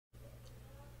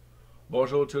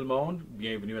Bonjour tout le monde,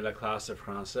 bienvenue à la classe de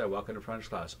français. Welcome to French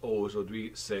class.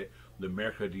 Aujourd'hui, c'est le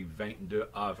mercredi 22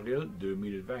 avril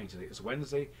 2020. Today is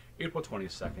Wednesday, April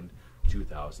 22nd,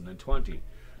 2020.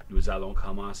 Nous allons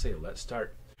commencer. Let's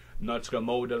start. Notre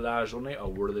mot de la journée, a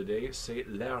word of the day, c'est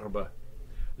l'herbe.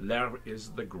 L'herbe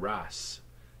is the grass.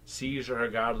 Si je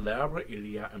regarde l'arbre, il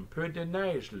y a un peu de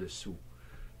neige dessous.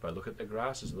 If I look at the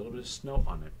grass, there's a little bit of snow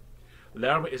on it.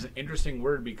 L'herbe is an interesting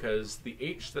word because the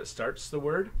H that starts the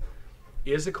word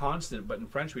is a consonant, but in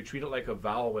French we treat it like a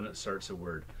vowel when it starts a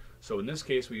word. So in this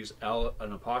case we use L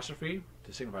an apostrophe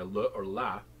to signify le or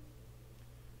la,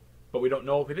 but we don't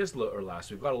know if it is le or la,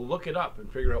 so we've got to look it up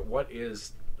and figure out what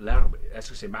is l'herbe. Est-ce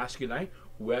que c'est masculin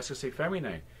ou est-ce que c'est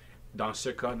féminin? Dans ce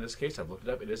cas, in this case, I've looked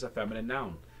it up, it is a feminine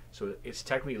noun. So it's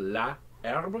technically la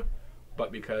herbe,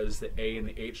 but because the A and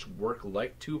the H work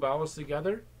like two vowels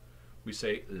together, we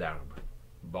say l'herbe.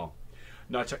 Bon.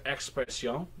 Notre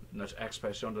expression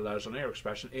de la journée, or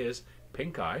expression, is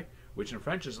pink eye, which in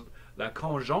French is la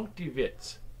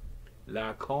conjonctivite.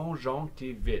 La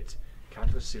conjonctivite.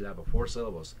 4 syllabes, 4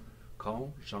 syllables.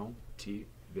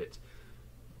 Conjonctivite.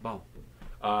 Bon.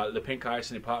 Le pink eye,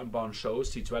 ce n'est pas une bonne chose.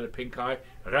 Si tu as le pink eye,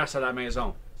 reste à la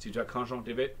maison. Si tu as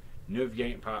conjonctivite, ne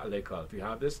viens pas à l'école. If you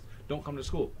have this, don't come to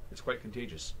school. It's quite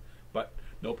contagious. But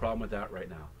no problem with that right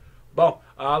now. Bon,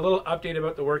 a little update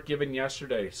about the work given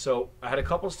yesterday. So I had a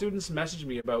couple students message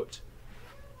me about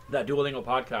that Duolingo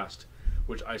podcast,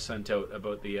 which I sent out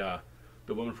about the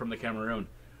woman from the Cameroon.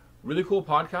 Really cool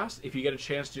podcast. If you get a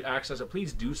chance to access it,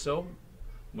 please do so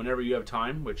whenever you have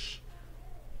time, which...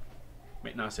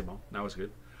 Non, c'est bon. That was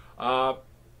good. What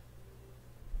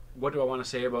do I want to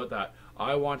say about that?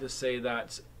 I want to say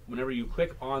that whenever you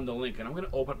click on the link, and I'm going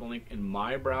to open up the link in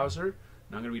my browser,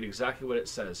 and I'm going to read exactly what it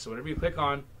says. So whenever you click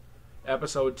on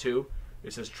episode 2,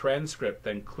 it says transcript,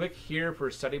 then click here for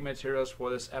study materials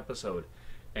for this episode,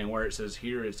 and where it says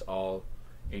here it's all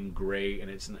in gray and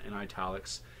it's in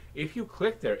italics. If you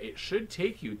click there, it should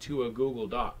take you to a Google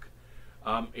Doc.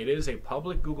 It is a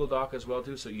public Google Doc as well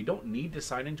too, so you don't need to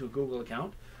sign into a Google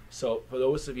account. So for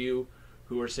those of you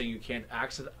who are saying you can't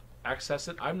access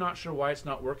it, I'm not sure why it's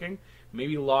not working.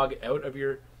 Maybe log out of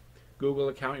your Google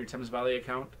account, your Thames Valley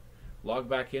account, log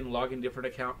back in, log in different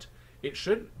account. It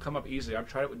should come up easily. I've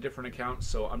tried it with different accounts,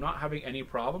 so I'm not having any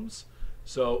problems.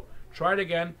 So try it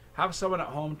again. Have someone at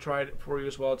home try it for you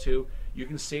as well too. You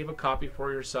can save a copy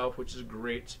for yourself, which is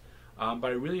great. But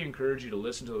I really encourage you to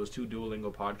listen to those 2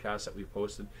 Duolingo podcasts that we've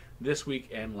posted this week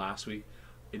and last week.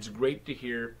 It's great to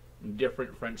hear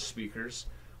different French speakers.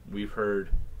 We've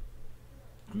heard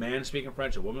a man speaking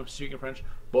French, a woman speaking French,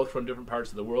 both from different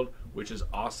parts of the world, which is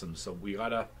awesome. So we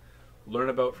gotta learn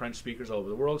about French speakers all over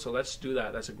the world, so let's do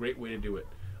that. That's a great way to do it.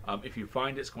 If you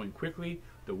find it's going quickly,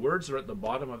 the words are at the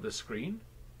bottom of the screen,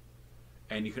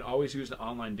 and you can always use an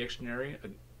online dictionary,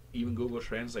 even Google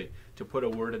Translate, to put a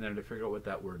word in there to figure out what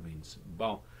that word means.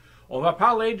 Bon. On va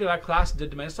parler de la classe de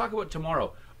demain. Let's talk about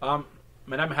tomorrow.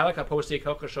 Madame Halleck a posté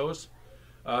quelque chose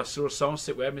sur son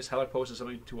site web. Ms. Halleck posted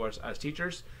something to us as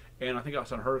teachers, and I think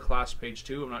it's on her class page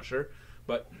too, I'm not sure.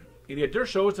 But il y a 2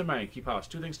 choses demain qui passent,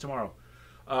 2 things tomorrow.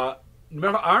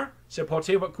 Numéro 1, c'est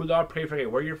porter votre couleur préférée.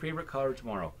 Wear your favorite color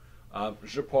tomorrow.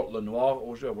 Je porte le noir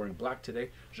aujourd'hui. I'm wearing black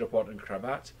today. Je porte une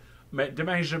cravate. Mais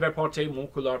demain, je vais porter mon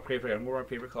couleur préférée. I'm wearing my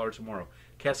favorite color tomorrow.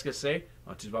 Qu'est-ce que c'est?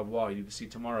 Oh, tu vas voir. You need to see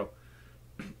tomorrow.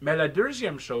 Mais la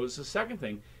deuxième chose, the second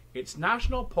thing, it's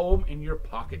National Poem in Your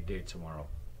Pocket Day tomorrow.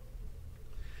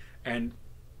 And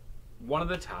one of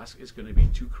the tasks is going to be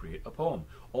to create a poem.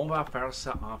 On va faire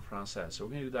ça en français. So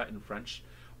we're going to do that in French.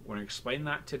 We're going to explain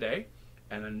that today.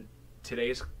 And then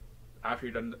today's, after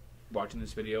you're done watching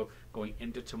this video, going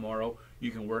into tomorrow,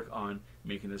 you can work on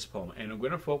making this poem. And I'm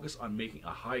going to focus on making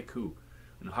a haiku.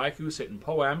 And haiku, c'est un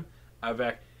poème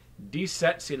avec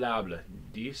 17 syllabes.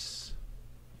 10,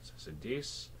 c'est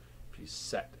 10, puis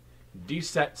 7.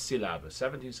 17 syllabes,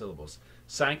 17 syllables.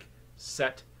 5,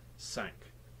 7, 5.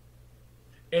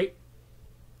 Et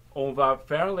on va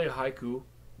faire les haikus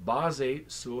basés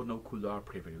sur nos couleurs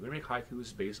préférées. We're going to make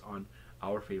haikus based on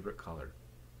our favorite color.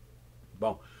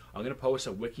 Bon, I'm going to post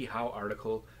a WikiHow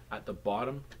article at the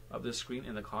bottom of the screen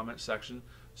in the comments section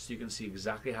so you can see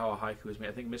exactly how a haiku is made.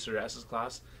 I think Mr. S's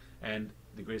class and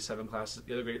the grade 7 class,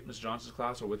 the other grade, Mr. Johnson's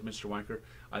class, or with Mr. Wanker,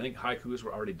 I think haikus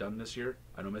were already done this year.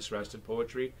 I know Mr. S did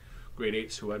poetry. Grade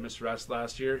 8s who had Mr. S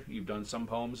last year, you've done some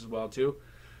poems as well too.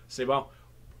 C'est bon.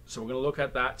 So we're going to look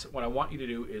at that. What I want you to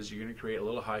do is you're going to create a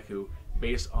little haiku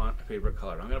based on a favorite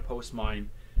color. I'm going to post mine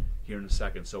here in a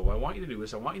second. So what I want you to do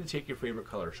is I want you to take your favorite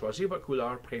color. Choisis votre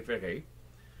couleur préférée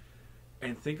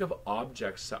and think of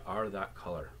objects that are that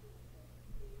color.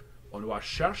 On doit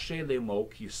chercher les mots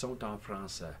qui sont en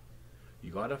français.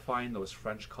 You got to find those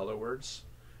French color words.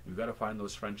 You've got to find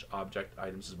those French object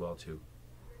items as well too.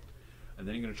 And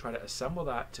then you're going to try to assemble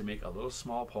that to make a little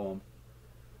small poem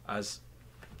as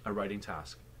a writing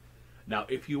task. Now,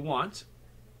 if you want,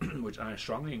 which I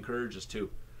strongly encourage us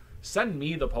to, send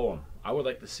me the poem. I would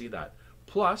like to see that.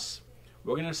 Plus,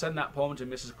 we're going to send that poem to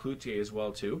Mrs. Cloutier as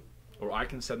well too, or I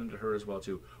can send them to her as well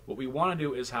too. What we want to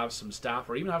do is have some staff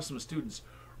or even have some students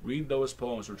read those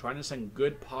poems. We're trying to send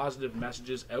good, positive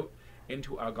messages out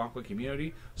into our Algonquin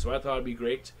community. So I thought it'd be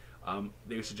great.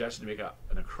 They suggested to make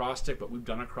an acrostic, but we've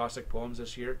done acrostic poems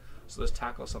this year. So let's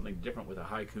tackle something different with a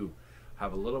haiku.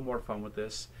 Have a little more fun with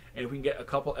this. And if we can get a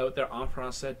couple out there en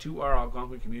français to our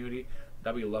Algonquin community,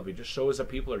 that'd be lovely. Just shows that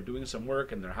people are doing some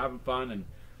work and they're having fun, and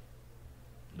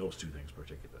those two things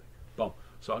particularly. Boom.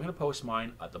 So I'm going to post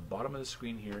mine at the bottom of the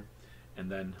screen here,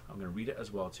 and then I'm going to read it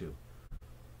as well too.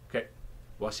 Okay.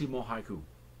 Voici mon haïku.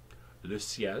 Le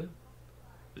ciel,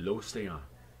 l'océan,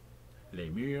 les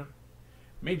murs,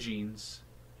 mes jeans,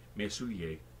 mes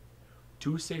souliers,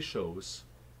 toutes ces choses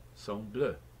sont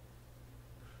bleues.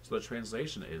 So the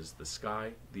translation is the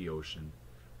sky, the ocean,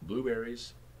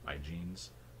 blueberries, my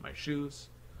jeans, my shoes,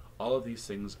 all of these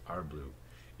things are blue.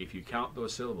 If you count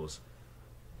those syllables,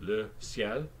 le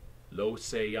ciel,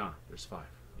 l'océan, there's 5,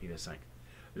 il y a 5.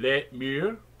 Les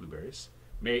murs, blueberries,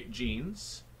 mes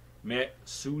jeans, mes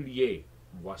souliers,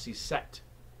 voici 7.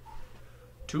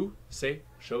 Toutes ces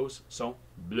choses sont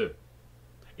bleues.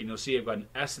 And you'll see I've got an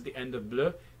S at the end of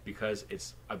bleu because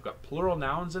I've got plural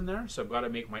nouns in there, so I've got to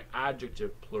make my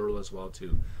adjective plural as well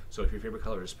too. So if your favorite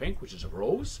color is pink, which is a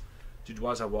rose, tu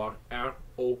dois avoir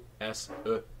R-O-S-E-S.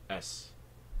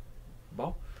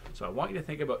 Bon. So I want you to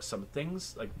think about some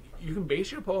things, like you can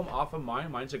base your poem off of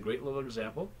mine. Mine's a great little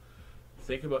example.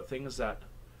 Think about things that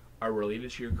are related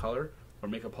to your color, or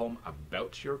make a poem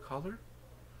about your color.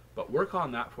 But work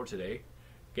on that for today,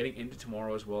 getting into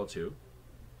tomorrow as well too.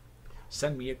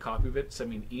 Send me a copy of it.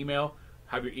 Send me an email.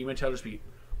 Have your email address be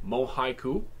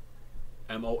mohaiku,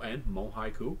 M-O-N,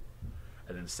 mohaiku,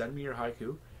 and then send me your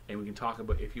haiku, and we can talk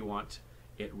about if you want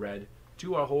it read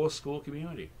to our whole school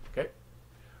community. Okay?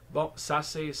 Bon, ça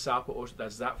c'est ça pour aujourd'hui.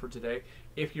 That's that for today.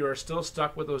 If you are still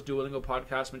stuck with those Duolingo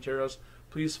podcast materials,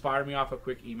 please fire me off a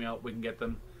quick email. We can get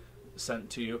them sent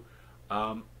to you.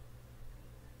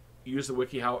 Use the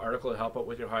WikiHow article to help out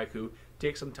with your haiku.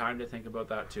 Take some time to think about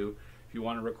that too. If you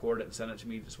want to record it and send it to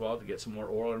me as well to get some more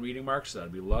oral and reading marks,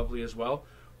 that'd be lovely as well.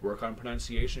 Work on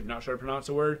pronunciation. If you're not sure how to pronounce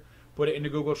a word, put it into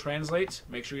Google Translate.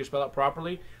 Make sure you spell it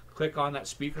properly. Click on that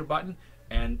speaker button,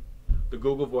 and the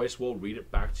Google Voice will read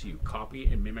it back to you. Copy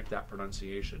and mimic that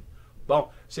pronunciation. Bon,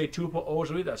 c'est tout pour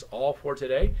aujourd'hui. That's all for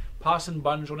today. Passe une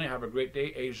bonne journée. Have a great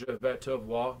day. Et je vais te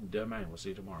voir demain. We'll see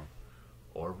you tomorrow.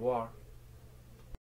 Au revoir.